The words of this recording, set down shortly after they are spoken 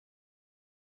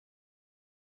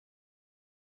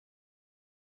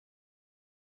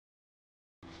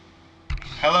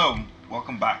Hello,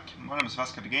 welcome back. My name is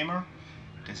Vasco the Gamer.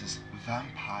 This is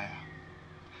Vampyr.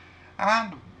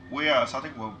 And we are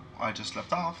starting where I just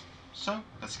left off, so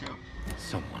let's go.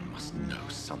 Someone must know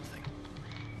something.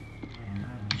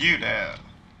 You there.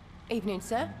 Evening,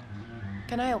 sir.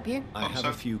 Can I help you? I have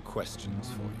a few questions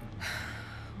for you.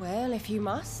 Well, if you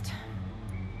must.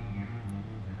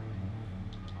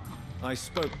 I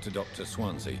spoke to Dr.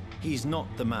 Swansea. He's not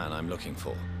the man I'm looking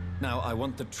for. Now, I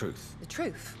want the truth. The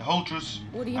truth? The whole truth.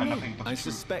 What do you and mean? Nothing but I the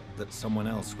truth. suspect that someone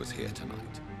else was here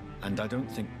tonight. And I don't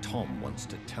think Tom wants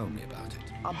to tell me about it.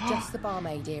 I'm just the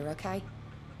barmaid here, okay?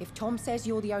 If Tom says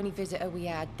you're the only visitor we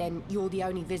had, then you're the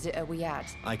only visitor we had.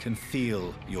 I can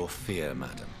feel your fear,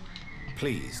 madam.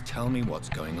 Please tell me what's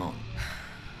going on.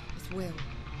 It's Will.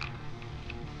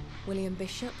 William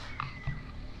Bishop.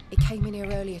 He came in here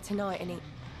earlier tonight and he...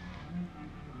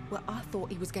 Well, I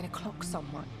thought he was going to clock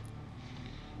someone.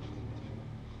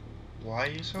 Why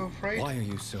are you so afraid? Why are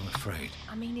you so afraid?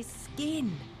 I mean, his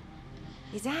skin.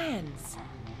 His hands.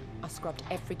 I scrubbed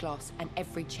every glass and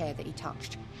every chair that he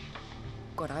touched.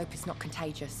 God, I hope it's not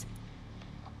contagious.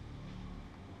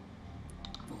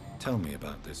 Tell me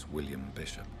about this William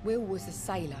Bishop. Will was a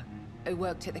sailor who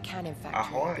worked at the cannon factory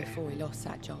Ahoy. before he lost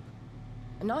that job.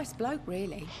 A nice bloke,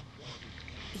 really.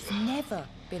 He's never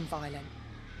been violent.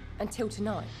 Until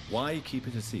tonight. Why keep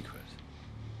it a secret?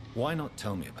 Why not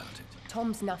tell me about it?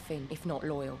 Tom's nothing if not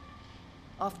loyal.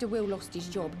 After Will lost his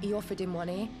job, he offered him one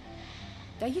here.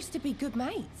 They used to be good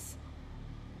mates.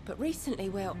 But recently,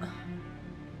 well...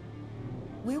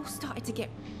 Will started to get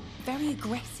very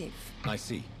aggressive. I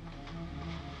see.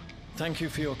 Thank you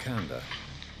for your candor.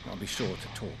 I'll be sure to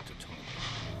talk to Tom.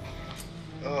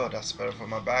 Oh, that's better for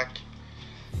my back.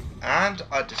 And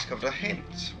I discovered a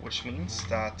hint, which means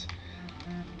that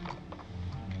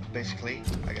basically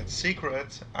I get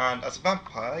secret, and as a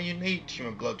vampire you need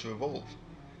human blood to evolve.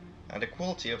 And the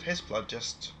quality of his blood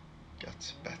just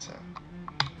gets better.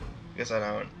 Because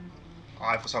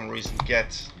I for some reason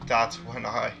get that when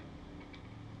I...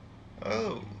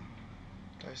 Oh,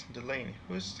 Tyson Delaney.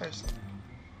 Who is Tyson?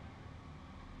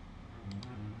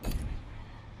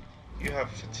 You have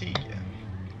fatigue.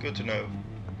 Good to know.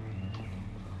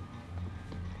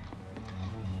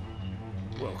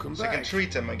 Welcome So I back. can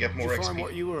treat them and get more Did you find XP.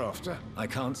 what you were after? I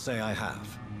can't say I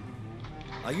have.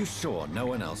 Are you sure no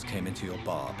one else came into your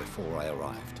bar before I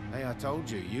arrived? Hey, I told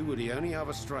you, you were the only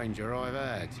other stranger I've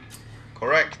had.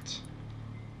 Correct.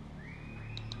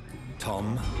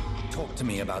 Tom, talk to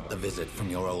me about the visit from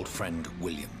your old friend,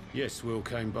 William. Yes, Will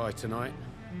came by tonight,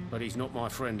 but he's not my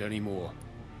friend anymore.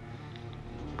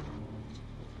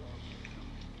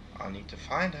 I need to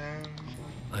find him.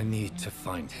 I need to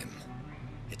find him.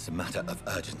 It's a matter of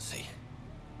urgency.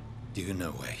 Do you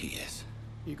know where he is?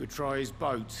 You could try his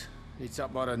boat. It's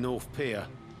up by the North Pier.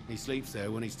 He sleeps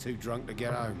there when he's too drunk to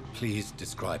get home. Please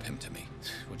describe him to me.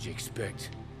 What'd you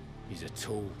expect? He's a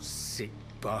tall, sick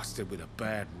bastard with a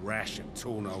bad rash and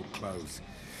torn old clothes.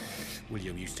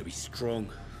 William used to be strong.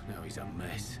 Now he's a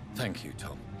mess. Thank you,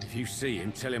 Tom. If you see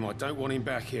him, tell him I don't want him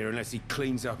back here unless he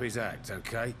cleans up his act,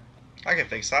 okay? I can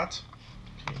fix that.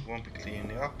 He won't be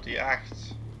cleaning up the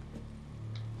act.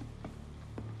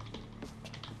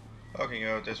 Okay,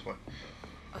 go this way.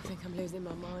 I think I'm losing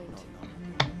my mind.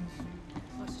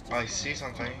 I see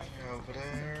something over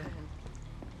there.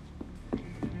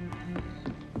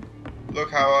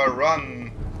 Look how I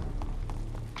run.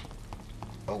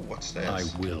 Oh, what's this? I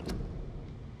will.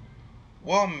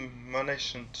 One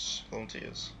munitions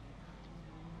volunteers.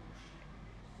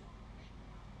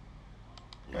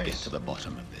 Get Nice. to the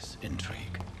bottom of this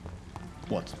intrigue.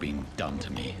 What's been done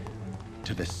to me,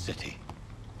 to this city?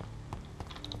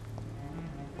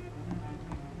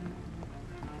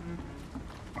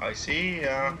 I see.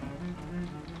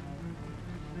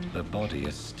 The body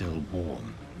is still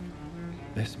warm.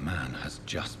 This man has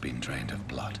just been drained of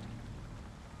blood.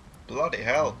 Bloody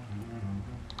hell.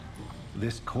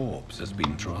 This corpse has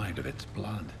been dried of its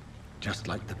blood, just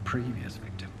like the previous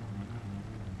victim.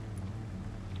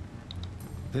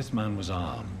 This man was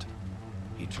armed.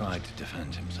 He tried to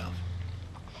defend himself.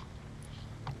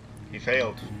 He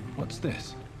failed. What's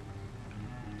this?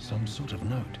 Some sort of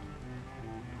note.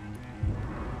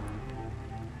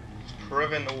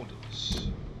 Prevent orders.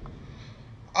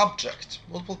 Object.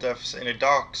 Multiple deaths in a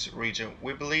dark region.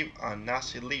 We believe a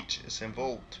nasty leech is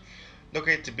involved.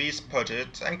 Locate the beast, purge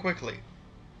it, and quickly.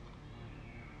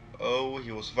 Oh,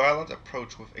 he was violent.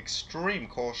 Approach with extreme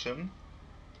caution.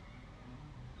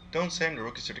 Don't send the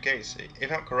rookies to the case.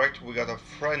 If I'm correct, we got a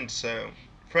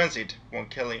frenzied one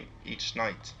killing each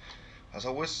night. As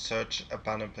always, search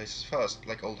abandoned places first,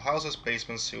 like old houses,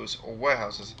 basements, sewers, or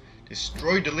warehouses.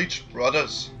 Destroy the leech,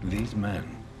 brothers! These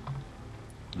men,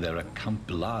 There are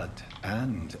blood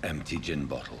and empty gin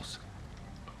bottles.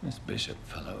 This Bishop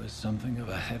fellow is something of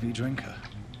a heavy drinker.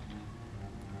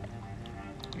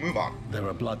 Move on. There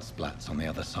are blood splats on the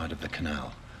other side of the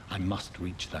canal. I must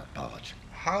reach that barge.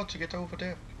 How to get over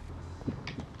there?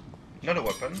 Another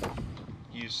weapon.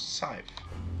 Use scythe.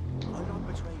 I'll not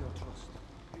betray your trust.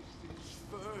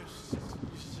 First,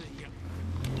 you see,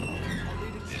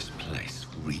 This place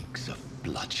reeks of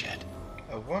bloodshed.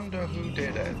 I wonder who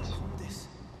did it. this.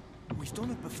 We've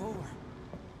done it before.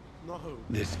 Not who.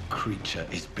 This creature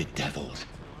is bedeviled.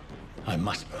 I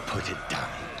must put it down.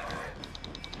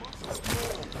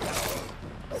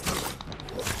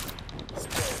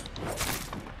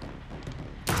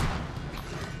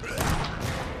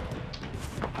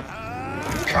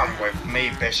 Come with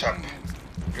me, Bishop.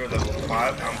 You're level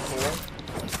 5, I'm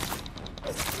 4.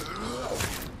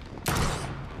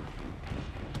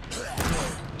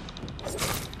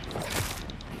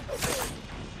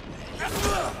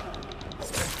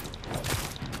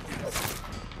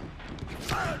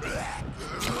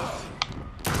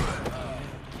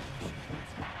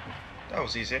 That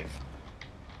was easy.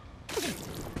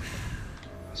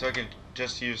 So I can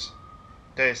just use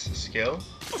this skill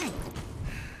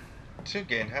to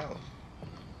gain health.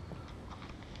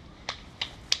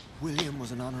 William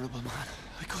was an honorable man.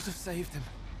 I could have saved him.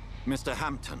 Mr.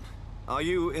 Hampton, are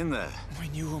you in there? I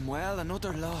knew him well,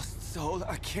 another lost soul,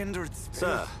 a kindred spirit.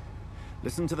 Sir,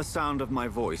 listen to the sound of my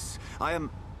voice. I'm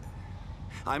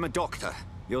a doctor.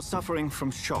 You're suffering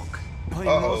from shock. I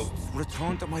Uh-oh. must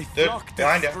return to my Dude, flock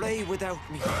behind to you. stray without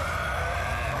me.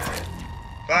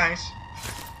 Thanks.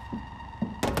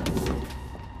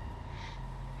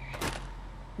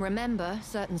 Remember,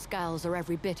 certain skulls are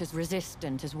every bit as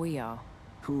resistant as we are.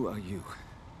 Who are you?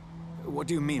 What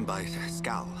do you mean by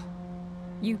scowl?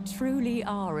 You truly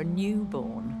are a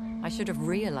newborn. I should have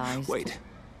realized. Wait.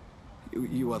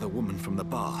 You are the woman from the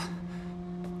bar.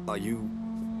 Are you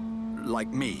like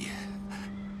me?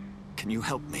 Can you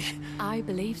help me? I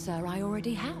believe, sir, I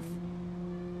already have.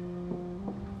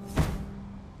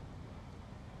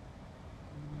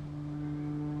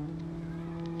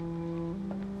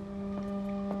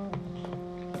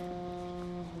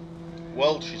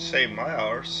 Well, she saved my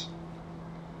hours.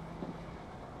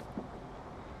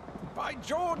 By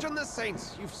George and the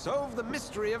Saints, you've solved the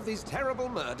mystery of these terrible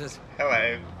murders.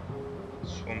 Hello,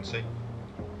 Swansea.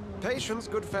 Patience,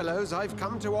 good fellows, I've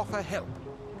come to offer help.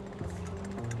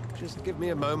 Just give me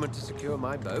a moment to secure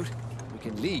my boat. We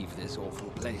can leave this awful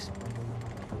place.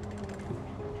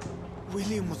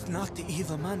 William was not the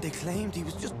evil man they claimed. He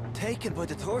was just taken by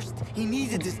the thirst. He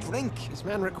needed this drink. This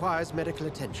man requires medical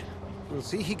attention. We'll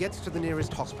see he gets to the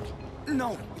nearest hospital.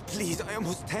 No, please, I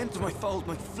must tend to my fold.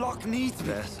 My flock needs me.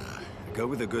 There, sir. Go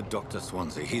with the good Dr.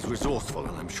 Swansea. He's resourceful,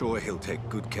 and I'm sure he'll take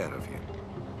good care of you.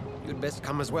 You'd best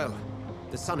come as well.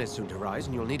 The sun is soon to rise,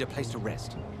 and you'll need a place to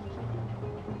rest.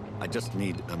 I just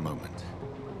need a moment.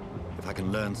 If I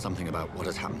can learn something about what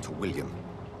has happened to William,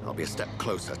 I'll be a step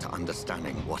closer to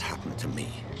understanding what happened to me.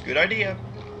 Good idea.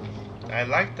 I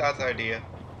like that idea.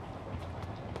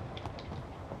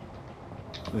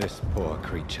 This poor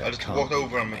creature I just can't walked be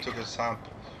over him and Omega. took his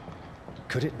sample.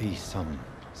 Could it be some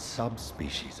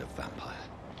subspecies of vampire?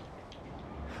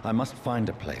 I must find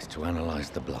a place to analyze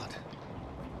the blood.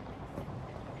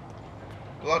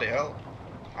 Bloody hell.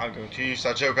 I'm going to use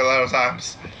that joke a lot of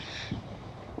times.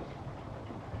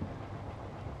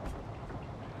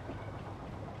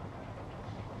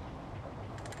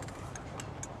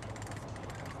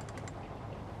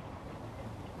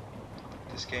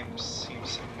 This game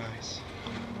seems so nice.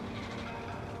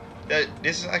 Yeah,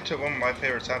 this is actually one of my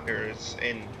favorite time periods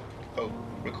in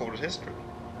recorded history.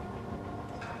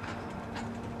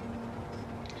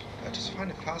 I just find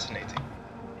it fascinating.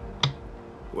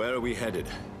 Where are we headed?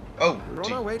 Oh, We're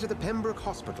on our way to the Pembroke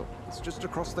Hospital. It's just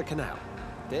across the canal.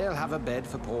 They'll have a bed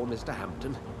for poor Mr.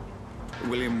 Hampton.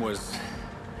 William was...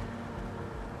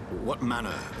 What manner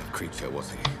of creature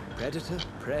was he? Predator,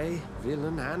 prey,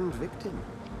 villain, and victim.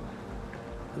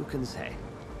 Who can say?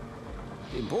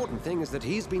 The important thing is that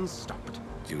he's been stopped.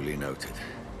 Duly noted.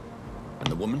 And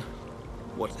the woman?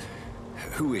 What...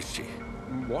 Who is she?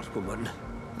 What woman?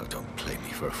 Oh, don't play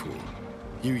me for a fool.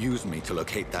 You used me to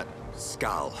locate that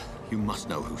skull. You must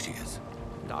know who she is.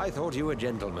 And I thought you a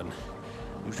gentleman.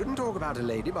 You shouldn't talk about a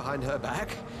lady behind her back,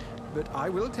 but I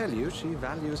will tell you she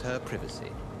values her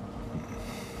privacy.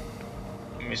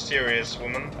 mysterious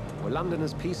woman. Were London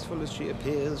as peaceful as she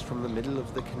appears from the middle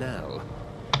of the canal?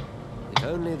 If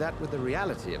only that were the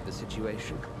reality of the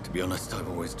situation. To be honest, I've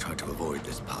always tried to avoid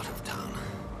this part of town.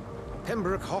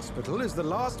 Pembroke Hospital is the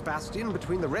last bastion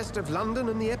between the rest of London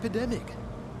and the epidemic.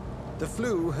 The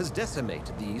flu has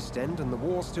decimated the East End and the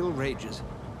war still rages.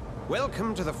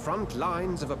 Welcome to the front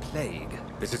lines of a plague.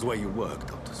 This is where you work,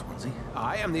 Dr. Swansea?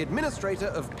 I am the administrator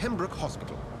of Pembroke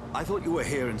Hospital. I thought you were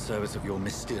here in service of your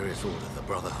mysterious order, the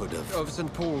Brotherhood of... Of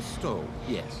St. Paul's Stole,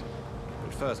 yes.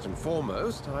 But first and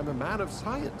foremost, I'm a man of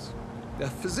science. A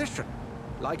physician,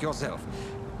 like yourself,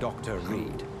 Dr.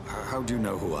 Reed. How do you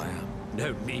know who I am?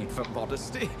 No need for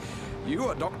modesty. You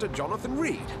are Dr. Jonathan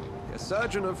Reed, a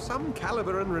surgeon of some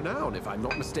caliber and renown, if I'm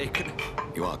not mistaken.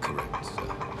 You are correct,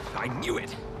 sir. I knew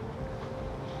it.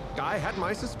 I had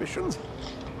my suspicions.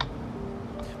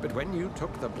 But when you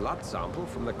took the blood sample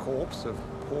from the corpse of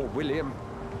poor William,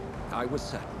 I was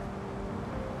certain.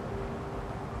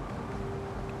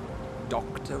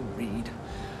 Dr. Reed.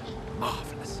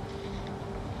 Marvelous.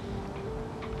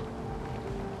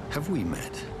 Have we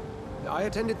met? I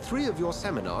attended 3 of your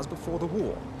seminars before the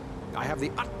war. I have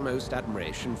the utmost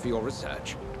admiration for your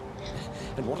research.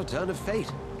 And what a turn of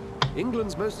fate.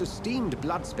 England's most esteemed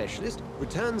blood specialist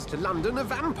returns to London a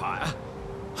vampire.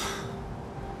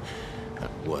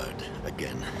 That word,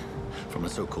 again, from a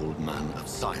so-called man of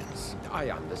science. I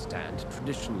understand.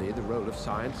 Traditionally, the role of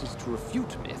science is to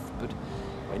refute myth, but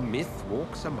when myth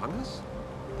walks among us,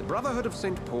 the Brotherhood of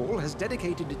St. Paul has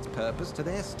dedicated its purpose to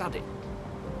their study.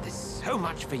 There's so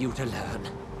much for you to learn.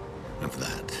 Of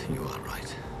that, you are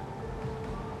right.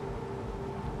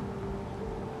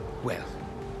 Well,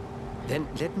 then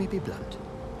let me be blunt.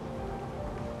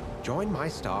 Join my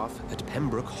staff at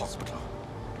Pembroke Hospital.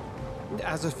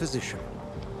 As a physician.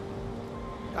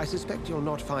 I suspect you'll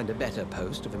not find a better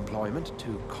post of employment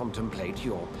to contemplate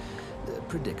your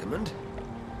predicament.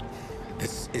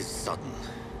 This is sudden.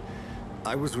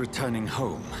 I was returning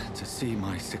home to see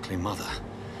my sickly mother.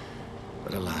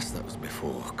 But alas, that was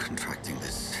before contracting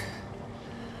this...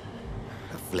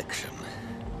 affliction.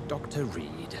 Dr.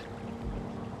 Reed,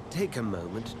 take a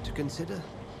moment to consider.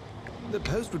 The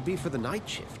post would be for the night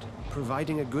shift,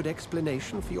 providing a good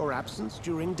explanation for your absence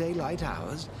during daylight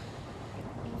hours.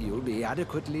 You'll be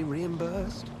adequately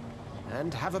reimbursed,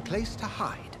 and have a place to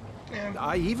hide. Yeah.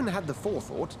 I even had the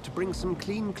forethought to bring some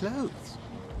clean clothes.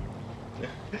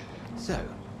 So,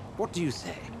 what do you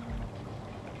say?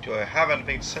 Do I have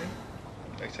anything to say?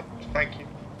 Except thank you.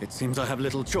 It seems I have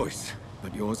little choice,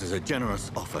 but yours is a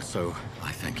generous offer, so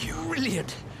I thank you.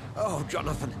 Brilliant! Oh,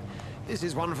 Jonathan, this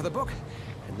is one for the book,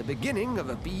 and the beginning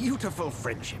of a beautiful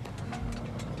friendship.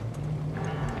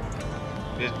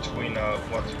 Between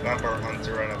what, vampire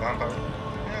hunter and a vampire?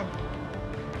 Yeah.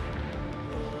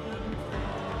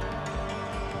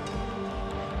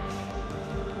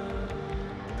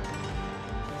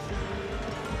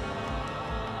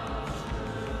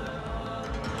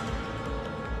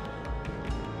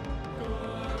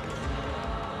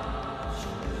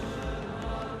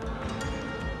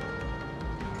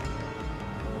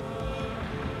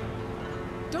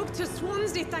 Dr.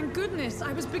 Swansea, thank goodness.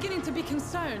 I was beginning to be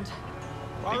concerned.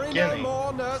 Worry no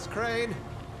more, Nurse Crane,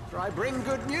 for I bring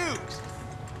good news.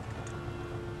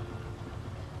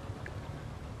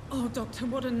 Oh, Doctor,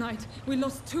 what a night. We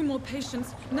lost 2 more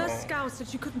patients. Nurse Scow said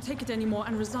she couldn't take it anymore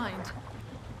and resigned.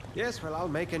 Yes, well, I'll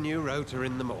make a new rota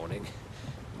in the morning.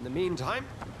 In the meantime,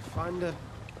 find a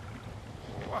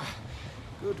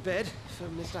good bed for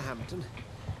Mr. Hampton.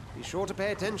 Be sure to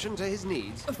pay attention to his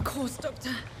needs. Of course,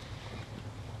 Doctor.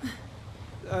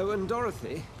 Oh, and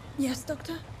Dorothy, Yes,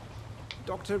 Doctor?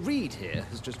 Dr. Reed here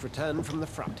has just returned from the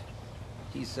front.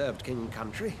 He served King and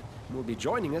Country and will be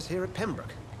joining us here at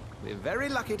Pembroke. We're very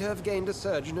lucky to have gained a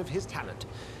surgeon of his talent,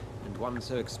 and one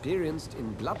so experienced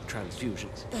in blood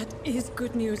transfusions. That is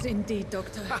good news indeed,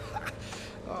 Doctor.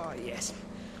 Oh, yes.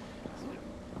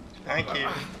 Thank you.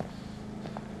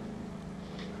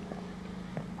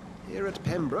 Here at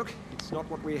Pembroke, it's not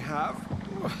what we have,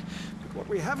 but what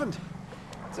we haven't.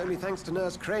 It's only thanks to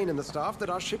Nurse Crane and the staff that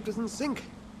our ship doesn't sink.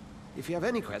 If you have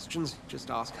any questions,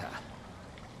 just ask her.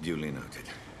 Duly noted.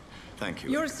 Thank you.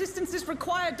 Your assistance is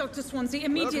required, Dr. Swansea,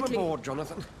 immediately. Welcome aboard,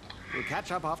 Jonathan. We'll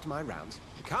catch up after my rounds.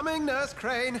 Coming, Nurse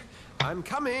Crane. I'm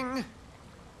coming.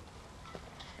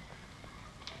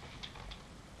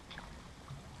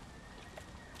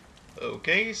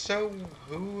 Okay, so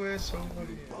who is over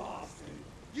here?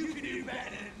 You can do better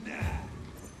than that.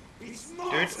 It's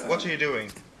my Dude, what are you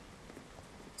doing?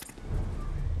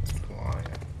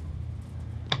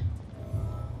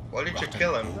 Why did you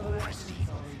kill him?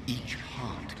 Each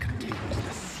heart contains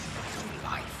the secret of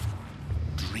life.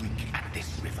 Drink at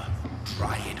this river.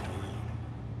 Try it all.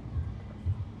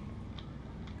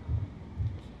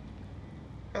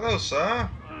 Hello, sir.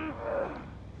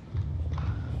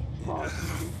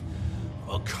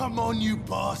 Oh, come on, you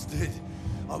bastard.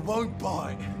 I won't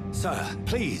bite. Sir,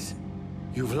 please.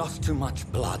 You've lost too much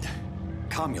blood.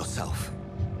 calm yourself.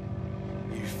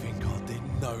 You think I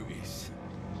didn't notice?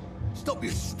 Stop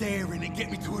your staring and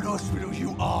get me to an hospital,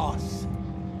 you arse!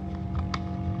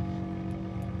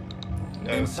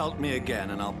 No. Insult me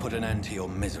again and I'll put an end to your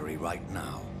misery right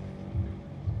now.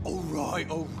 Alright,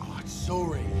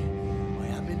 sorry. I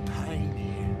am in pain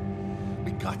here.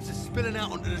 My guts are spilling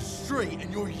out onto the street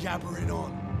and you're yabbering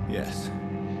on. Yes,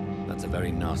 that's a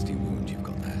very nasty wound you've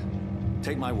got there.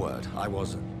 Take my word,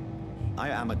 I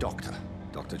am a doctor,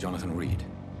 Dr. Jonathan Reed.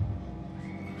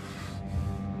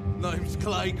 Name's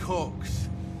Clay Cox.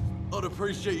 I'd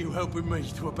appreciate you helping me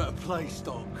to a better place,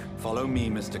 Doc. Follow me,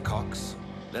 Mr. Cox.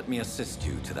 Let me assist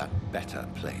you to that better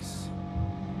place.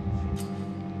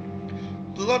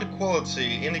 Blood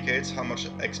quality indicates how much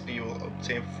XP you will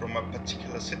obtain from a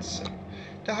particular citizen.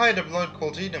 The higher the blood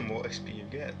quality, the more XP you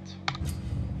get.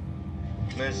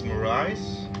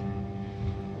 Mesmerize.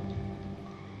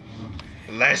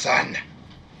 Listen!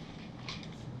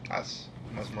 That's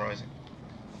mesmerizing.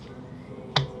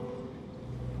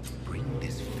 Bring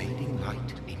this fading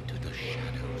light into the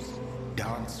shadows.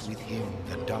 Dance with him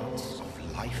the dance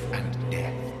of life and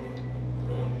death.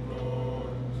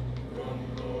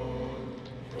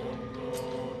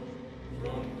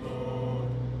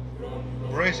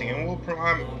 Raising him will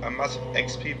provide a massive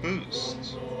XP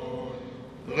boost.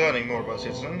 Learning more about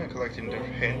citizens and collecting their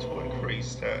hints will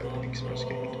increase the experience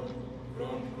gained.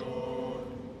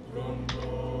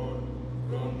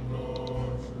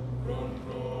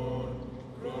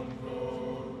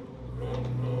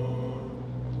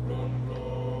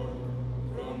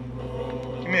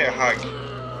 Give me a hug.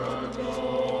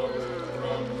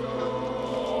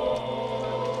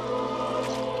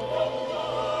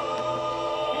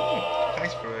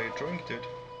 Thanks for a drink, dude.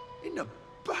 In the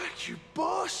back, you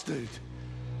bastard!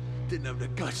 Didn't have the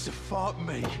guts to fight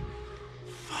me.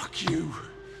 Fuck you.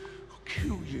 I'll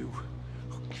kill you.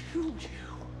 I'll kill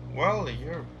you. Well,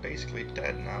 you're basically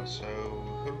dead now, so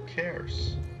who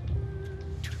cares?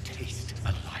 To taste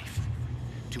a life.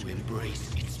 To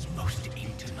embrace its most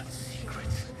intimate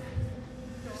secrets.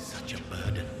 Such a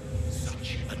burden.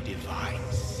 Such a divine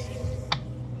sin.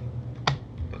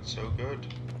 But so good.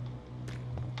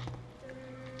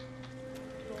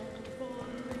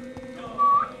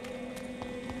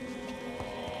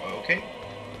 Okay.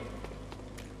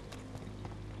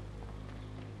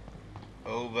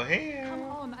 Over here. Come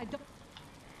on,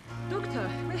 Doctor,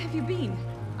 where have you been?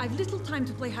 I've little time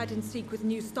to play hide and seek with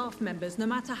new staff members, no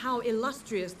matter how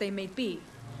illustrious they may be.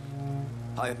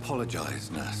 I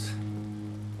apologize, nurse.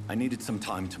 I needed some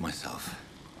time to myself.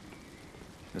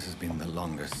 This has been the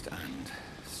longest and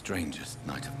strangest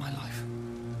night of my life.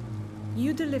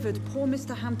 You delivered poor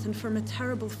Mr. Hampton from a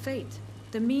terrible fate.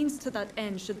 The means to that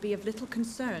end should be of little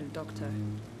concern, Doctor.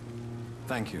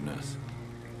 Thank you, nurse.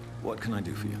 What can I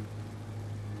do for you?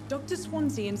 Dr.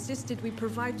 Swansea insisted we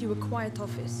provide you a quiet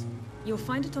office. You'll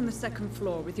find it on the second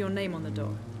floor with your name on the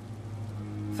door.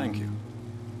 Thank you.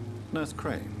 Nurse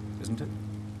Crane, isn't it?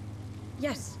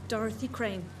 Yes, Dorothy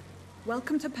Crane.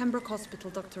 Welcome to Pembroke Hospital,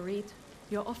 Dr. Reed.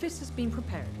 Your office has been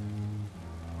prepared.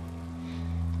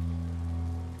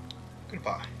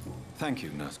 Goodbye. Thank you,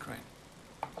 Nurse Crane.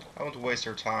 I won't waste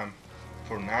your time.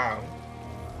 For now.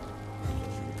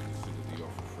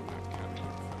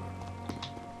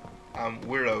 I'm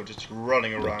weirdo just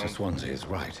running around. Dr. Swansea is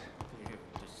right.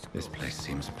 This place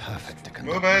seems perfect to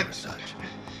Move conduct my it. research.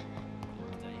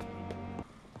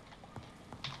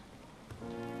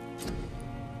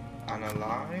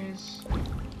 Analyze.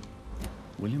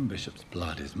 William Bishop's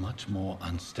blood is much more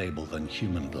unstable than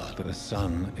human blood, but the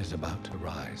sun is about to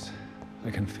rise.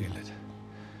 I can feel it.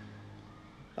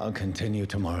 I'll continue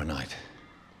tomorrow night.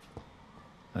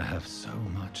 I have so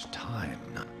much time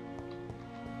now.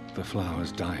 The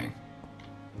flower's dying.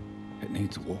 It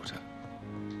needs water.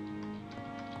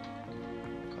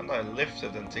 Can't I lift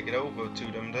it and take it over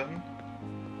to them then?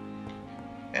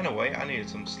 Anyway, I needed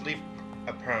some sleep,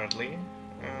 apparently.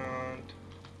 And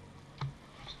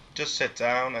just sit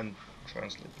down and try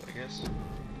and sleep, I guess.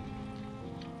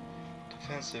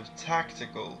 Defensive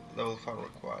tactical, level 5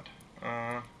 required.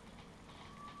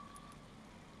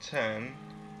 10.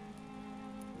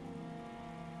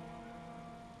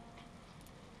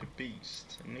 The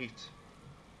beast, neat.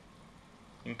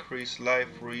 Increase life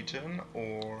regen,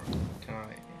 or can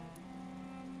I?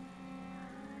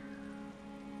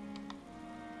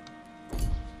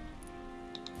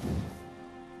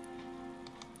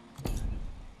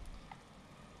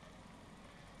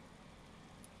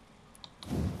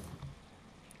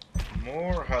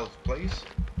 More health, please.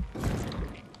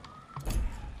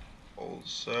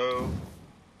 Also,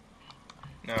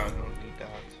 no, I don't need that.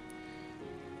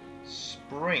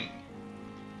 Spring.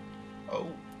 Oh.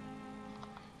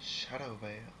 Shadow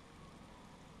Veil.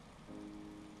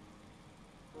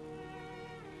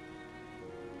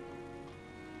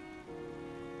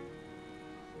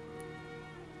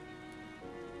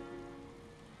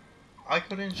 I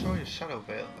could enjoy a Shadow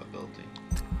Veil ability.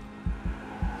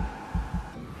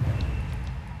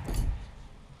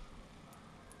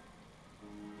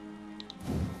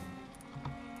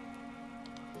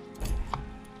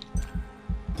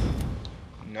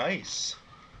 Nice.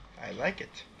 I like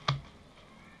it.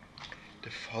 The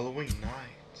following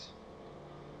night.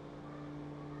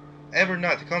 Every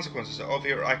night the consequences of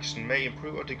your action may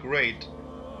improve or degrade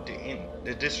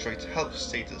the district's health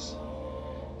status.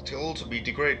 It can also be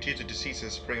degraded due to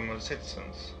diseases spreading among the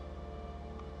citizens.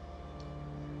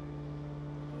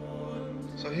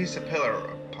 So he's a pillar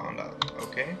upon that,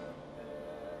 okay?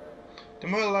 The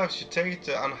more lives you take,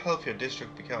 the unhealthier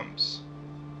district becomes.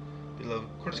 Below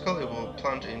critical, it will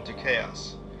plunge into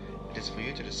chaos. It is for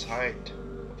you to decide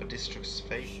of a district's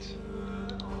fate.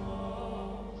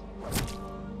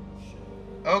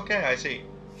 Okay, I see.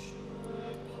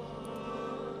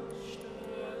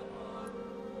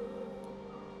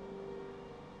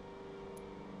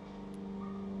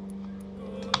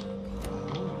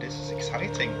 Ooh, this is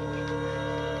exciting.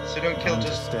 So don't kill I'm to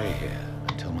just... stay here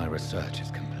until my research is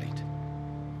complete.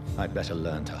 I'd better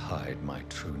learn to hide my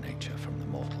true nature from the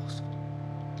mortals.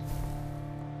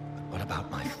 But what about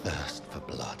my thirst for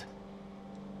blood?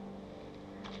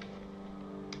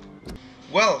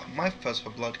 Well, my thirst for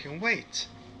blood can wait.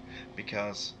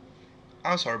 Because...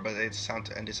 I'm sorry, but it's time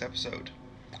to end this episode.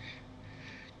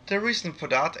 The reason for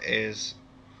that is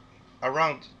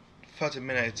around 30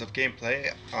 minutes of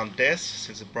gameplay on this,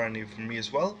 since it's brand new for me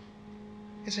as well,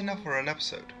 is enough for an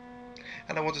episode.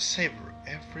 And I want to savor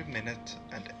every minute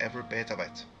and every bit of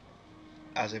it,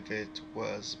 as if it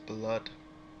was blood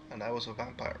and I was a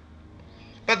vampire.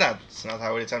 But that's not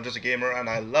how it is. I'm just a gamer and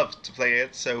I love to play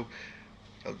it, so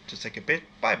I'll just take it bit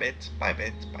by bit by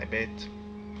bit by bit.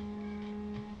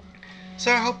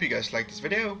 So I hope you guys liked this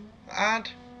video, and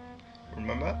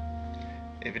remember,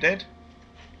 if you did,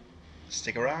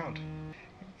 stick around.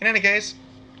 In any case,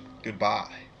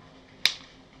 goodbye.